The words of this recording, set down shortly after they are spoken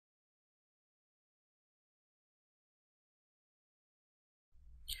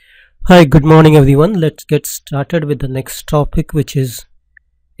Hi, good morning everyone. Let's get started with the next topic, which is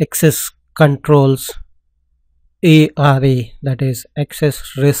access controls ARA, that is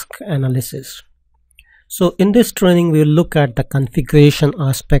access risk analysis. So in this training, we'll look at the configuration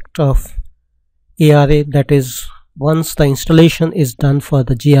aspect of ARA, that is once the installation is done for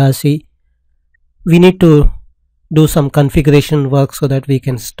the GRC, we need to do some configuration work so that we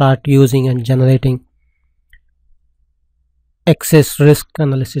can start using and generating access risk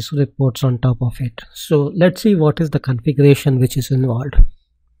analysis reports on top of it. So let's see what is the configuration which is involved.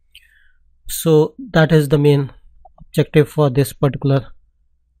 So that is the main objective for this particular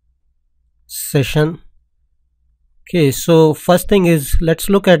session. Okay, so first thing is, let's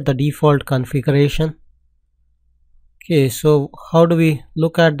look at the default configuration. Okay, so how do we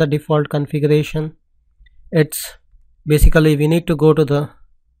look at the default configuration? It's basically we need to go to the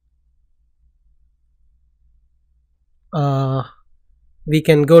we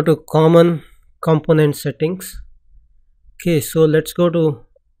can go to common component settings. Okay, so let's go to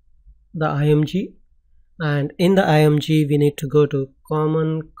the IMG, and in the IMG we need to go to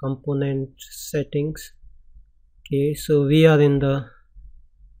common component settings. Okay, so we are in the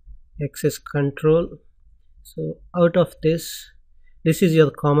access control. So out of this is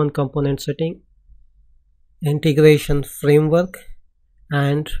your common component setting, integration framework,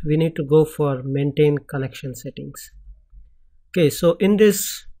 and we need to go for maintain connection settings. Okay, so in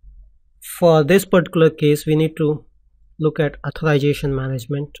this, for this particular case, we need to look at authorization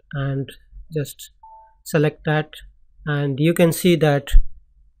management and just select that, and you can see that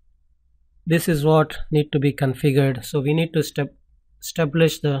this is what need to be configured. So we need to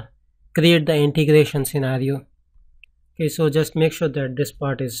create the integration scenario. Okay, so just make sure that this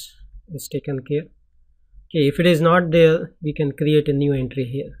part is taken care. Okay, if it is not there, we can create a new entry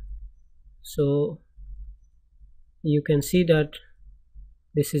here. So you can see that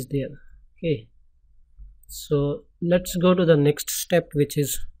this is there. Okay, so let's go to the next step, which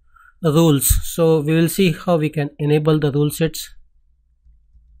is rules. So we will see how we can enable the rule sets,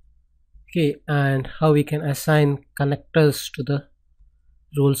 okay, and how we can assign connectors to the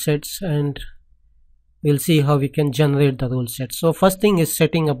rule sets, and we'll see how we can generate the rule sets. So first thing is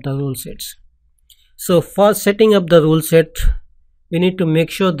setting up the rule sets. So for setting up the rule set, we need to make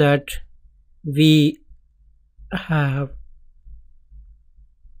sure that we have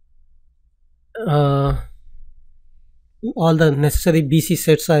all the necessary BC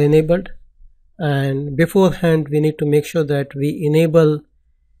sets are enabled, and beforehand we need to make sure that we enable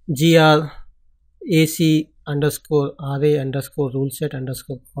GRAC underscore RA underscore rule set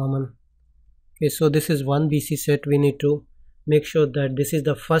underscore common. Okay, so this is one BC set. We need to make sure that this is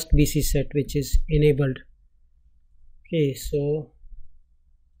the first BC set which is enabled. Okay, so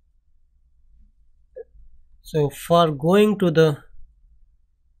for going to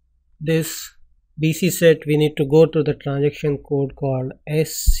this BC set, we need to go to the transaction code called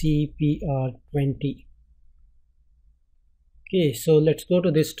SCPR20. Okay, so let's go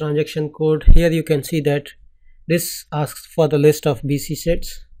to this transaction code. Here you can see that this asks for the list of BC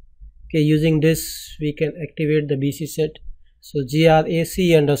sets. Okay, using this we can activate the BC set. So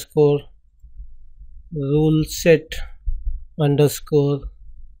GRAC underscore rule set underscore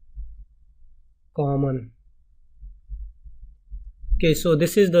common. Okay, so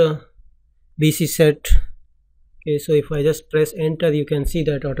this is the BC set. Okay, so if I just press enter, you can see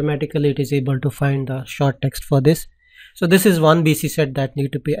that automatically it is able to find the short text for this. So this is one BC set that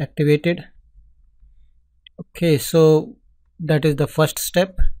need to be activated. Okay, so that is the first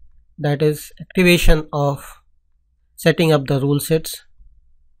step, that is activation of setting up the rule sets.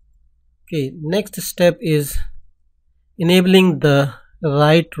 Okay, next step is enabling the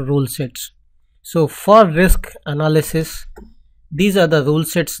right rule sets. So for risk analysis, these are the rule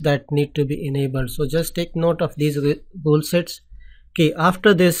sets that need to be enabled. So just take note of these rule sets. Okay,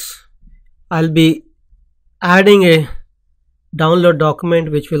 after this I'll be adding a download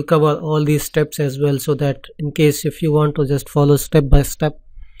document which will cover all these steps as well, so that in case if you want to just follow step by step,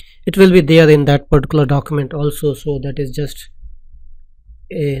 it will be there in that particular document also. So that is just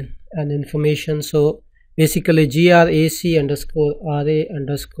an information. So basically GRAC underscore RA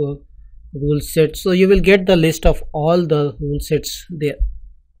underscore rule set. So you will get the list of all the rule sets there.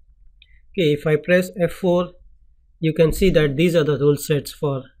 Okay, if I press F4, you can see that these are the rule sets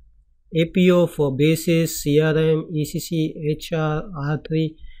for APO, for basis, CRM, ECC, HR,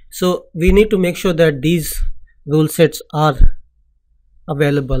 R3. So we need to make sure that these rule sets are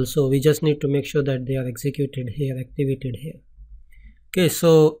available. So we just need to make sure that they are executed here, activated here. Okay,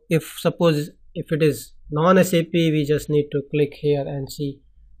 so if it is non-SAP, we just need to click here and see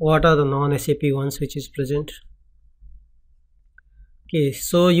what are the non-SAP ones which is present. Okay,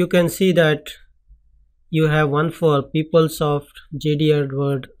 so you can see that you have one for PeopleSoft, JD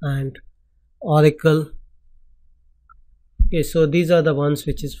Edward and Oracle. Okay, so these are the ones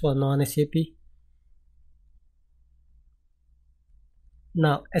which is for non-SAP.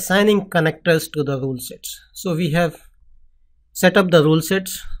 Now assigning connectors to the rule sets. So we have set up the rule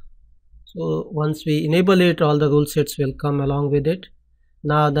sets. So once we enable it, all the rule sets will come along with it.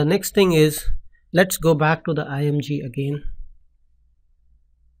 Now the next thing is, let's go back to the IMG again.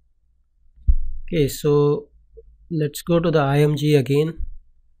 Okay, so let's go to the IMG again,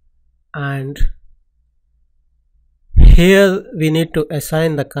 and here we need to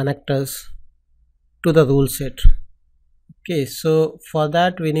assign the connectors to the rule set. Okay, so for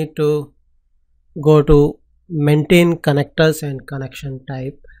that we need to go to maintain connectors and connection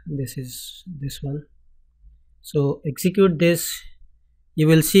type. This is this one. So execute this. You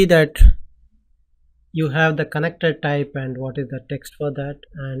will see that you have the connector type and what is the text for that,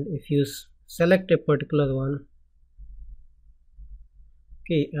 and if you select a particular one,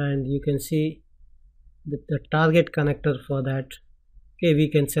 okay, and you can see the target connector for that. Okay, we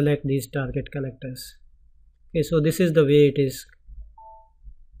can select these target connectors. Okay, so this is the way it is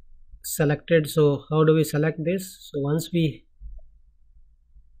selected. So how do we select this? So once we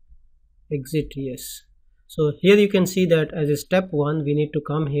exit, yes, so here you can see that as a step 1 we need to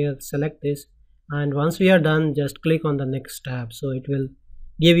come here, select this, and once we are done, just click on the next tab. So it will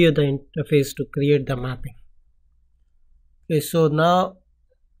give you the interface to create the mapping. Okay, so now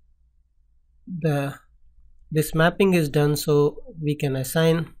this mapping is done, so we can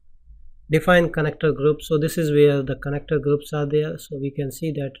define connector groups. So this is where the connector groups are there. So we can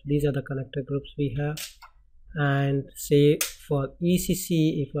see that these are the connector groups we have, and say for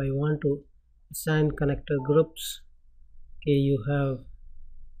ECC, if I want to assign connector groups, okay, you have,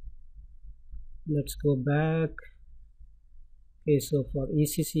 let's go back. Okay, so for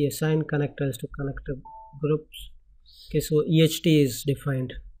ECC, assign connectors to connector groups. Okay, so EHT is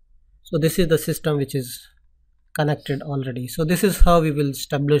defined. So this is the system which is connected already. So this is how we will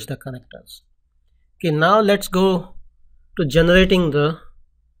establish the connectors. Okay, now let's go to generating the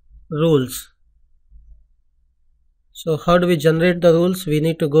rules. So how do we generate the rules? We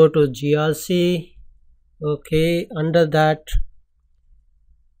need to go to GRC. Okay, under that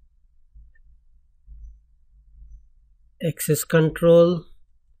access control,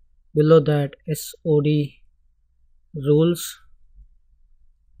 below that SOD rules.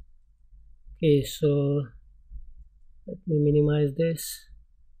 Okay, so let me minimize this.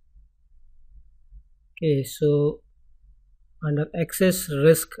 Okay, so under access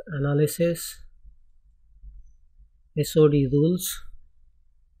risk analysis, SOD rules,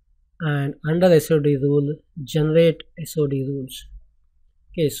 and under SOD rule, generate SOD rules.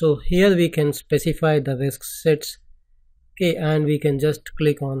 Okay, so here we can specify the risk sets. Okay, and we can just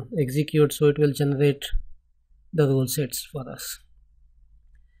click on execute, so it will generate the rule sets for us.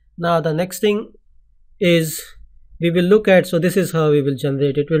 Now the next thing is we will look at, so this is how we will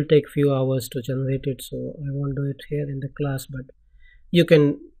generate. It will take few hours to generate it, so I won't do it here in the class, but you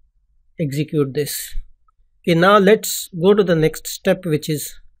can execute this. Okay, now let's go to the next step, which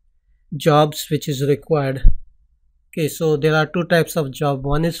is jobs which is required. Okay, so there are two types of job.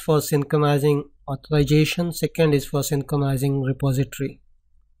 One is for synchronizing authorization, second is for synchronizing repository.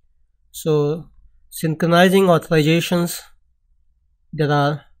 So synchronizing authorizations, there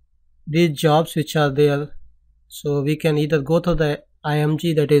are these jobs which are there. So we can either go to the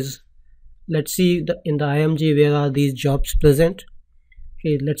IMG, that is, let's see in the IMG where are these jobs present.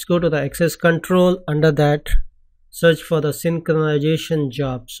 Okay, let's go to the access control. Under that, search for the synchronization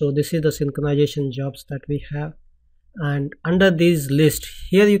job. So this is the synchronization jobs that we have, and under this list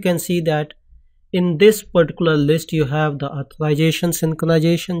here you can see that in this particular list you have the authorization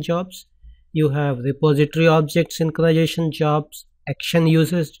synchronization jobs, you have repository object synchronization jobs, action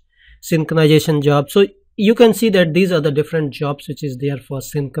users synchronization jobs. So you can see that these are the different jobs which is there for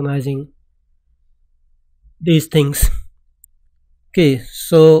synchronizing these things. Okay,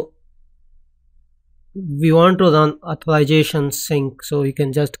 so we want to run authorization sync, so you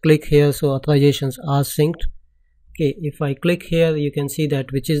can just click here. So authorizations are synced. Okay, if I click here, you can see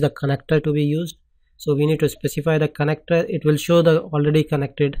that which is the connector to be used. So we need to specify the connector. It will show the already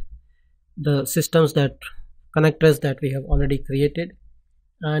connected, the systems that connectors that we have already created,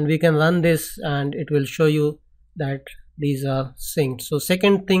 and we can run this and it will show you that these are synced. So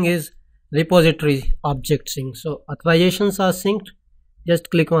second thing is repository object sync. So authorizations are synced. Just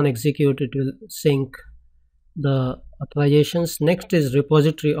click on execute, it will sync the authorizations. Next is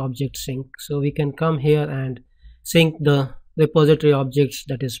repository object sync. So we can come here and sync the repository objects,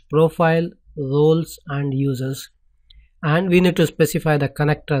 that is profile, roles and users. and we need to specify the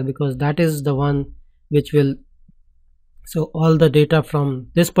connector, because that is the one which will, so all the data from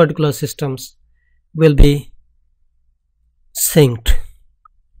this particular systems will be synced.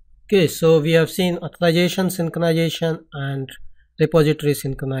 Okay, so we have seen authorization synchronization and repository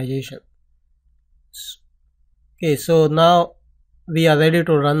synchronization. Okay, so now we are ready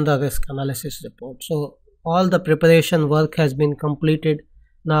to run the risk analysis report. So all the preparation work has been completed.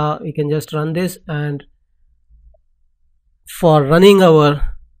 Now we can just run this, and for running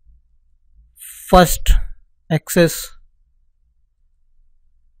our first access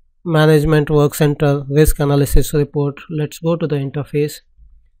management work center risk analysis report, let's go to the interface.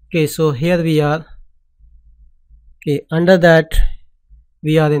 Okay, so here we are. Okay, under that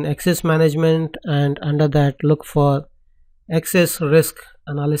we are in access management, and under that look for access risk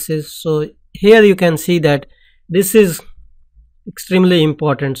analysis. So here you can see that this is extremely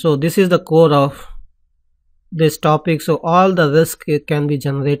important. So this is the core of this topic. So all the risk can be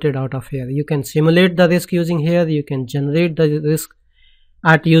generated out of here. You can simulate the risk using here, you can generate the risk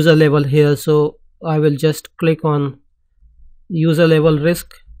at user level here. So I will just click on user level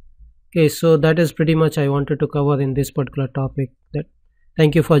risk. Okay, so that is pretty much I wanted to cover in this particular topic.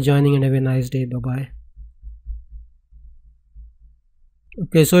 Thank you for joining and have a nice day. Bye bye.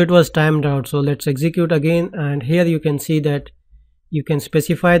 Okay, so it was timed out, so let's execute again, and here you can see that you can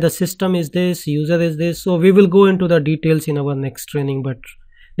specify the system is this, user is this. So we will go into the details in our next training, but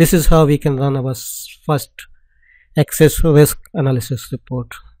this is how we can run our first access risk analysis report.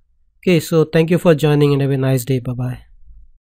 Okay, so thank you for joining and have a nice day. Bye bye.